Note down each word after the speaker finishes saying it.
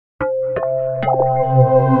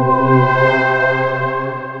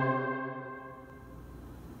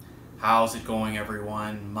How's it going,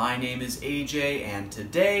 everyone? My name is AJ, and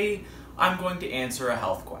today I'm going to answer a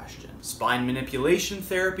health question. Spine manipulation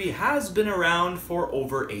therapy has been around for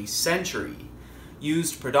over a century.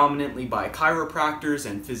 Used predominantly by chiropractors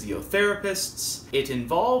and physiotherapists, it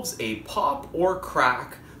involves a pop or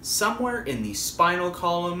crack somewhere in the spinal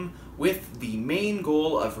column with the main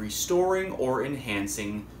goal of restoring or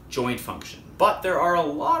enhancing joint function. But there are a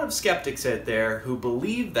lot of skeptics out there who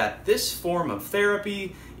believe that this form of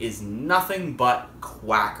therapy is nothing but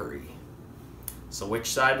quackery. So which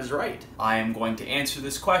side is right? I am going to answer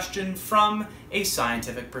this question from a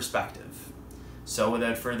scientific perspective. So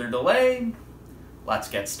without further delay, let's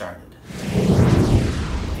get started.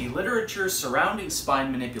 The literature surrounding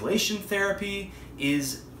spine manipulation therapy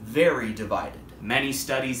is very divided. Many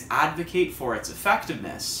studies advocate for its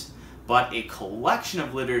effectiveness, but a collection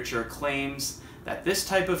of literature claims that this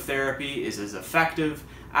type of therapy is as effective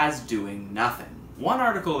as doing nothing. One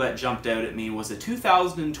article that jumped out at me was a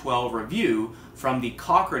 2012 review from the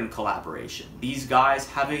Cochrane collaboration. These guys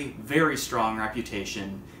have a very strong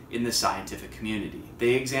reputation in the scientific community.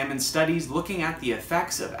 They examined studies looking at the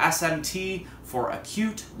effects of SMT for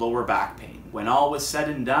acute lower back pain. When all was said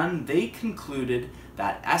and done, they concluded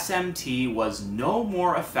that SMT was no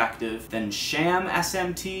more effective than sham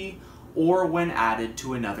SMT or when added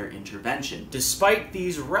to another intervention. Despite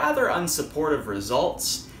these rather unsupportive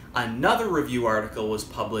results, another review article was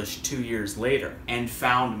published 2 years later and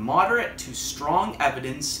found moderate to strong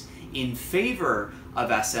evidence in favor of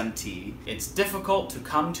SMT. It's difficult to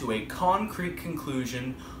come to a concrete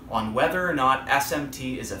conclusion on whether or not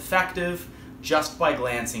SMT is effective just by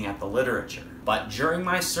glancing at the literature. But during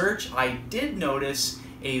my search, I did notice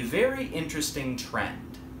a very interesting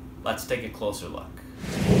trend. Let's take a closer look.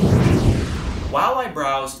 While I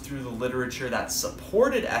browsed through the literature that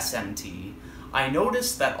supported SMT, I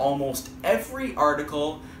noticed that almost every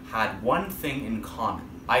article had one thing in common.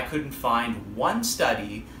 I couldn't find one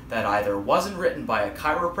study that either wasn't written by a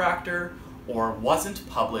chiropractor or wasn't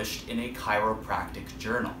published in a chiropractic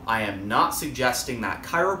journal. I am not suggesting that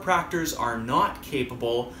chiropractors are not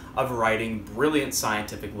capable of writing brilliant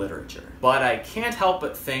scientific literature, but I can't help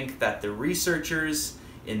but think that the researchers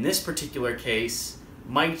in this particular case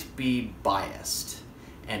might be biased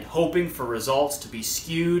and hoping for results to be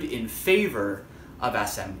skewed in favor of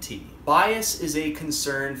SMT. Bias is a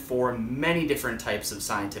concern for many different types of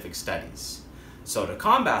scientific studies. So to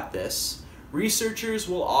combat this, researchers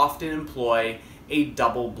will often employ a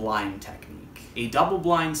double-blind technique. A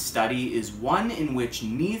double-blind study is one in which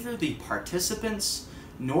neither the participants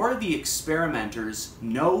nor the experimenters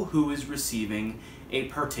know who is receiving a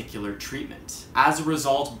particular treatment. As a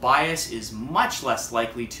result, bias is much less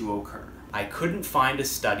likely to occur. I couldn't find a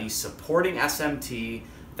study supporting SMT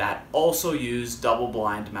that also used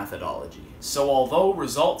double-blind methodology. So although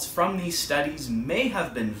results from these studies may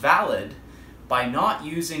have been valid, by not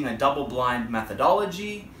using a double-blind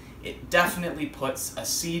methodology, it definitely puts a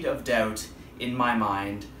seed of doubt in my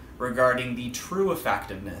mind regarding the true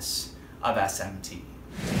effectiveness of SMT.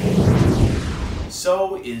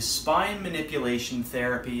 So is spine manipulation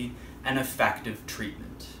therapy an effective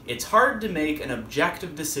treatment? It's hard to make an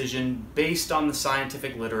objective decision based on the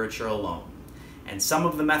scientific literature alone, and some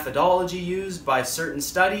of the methodology used by certain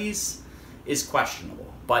studies is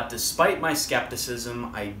questionable. But despite my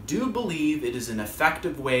skepticism, I do believe it is an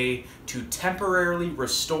effective way to temporarily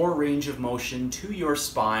restore range of motion to your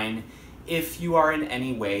spine if you are in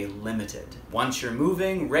any way limited. Once you're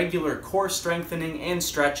moving, regular core strengthening and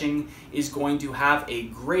stretching is going to have a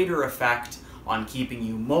greater effect on keeping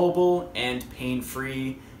you mobile and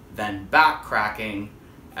pain-free than back cracking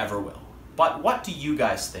ever will. But what do you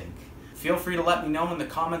guys think? Feel free to let me know in the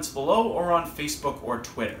comments below or on Facebook or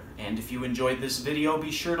Twitter. And if you enjoyed this video,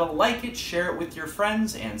 be sure to like it, share it with your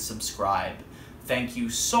friends, and subscribe. Thank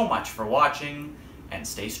you so much for watching, and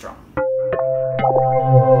stay strong.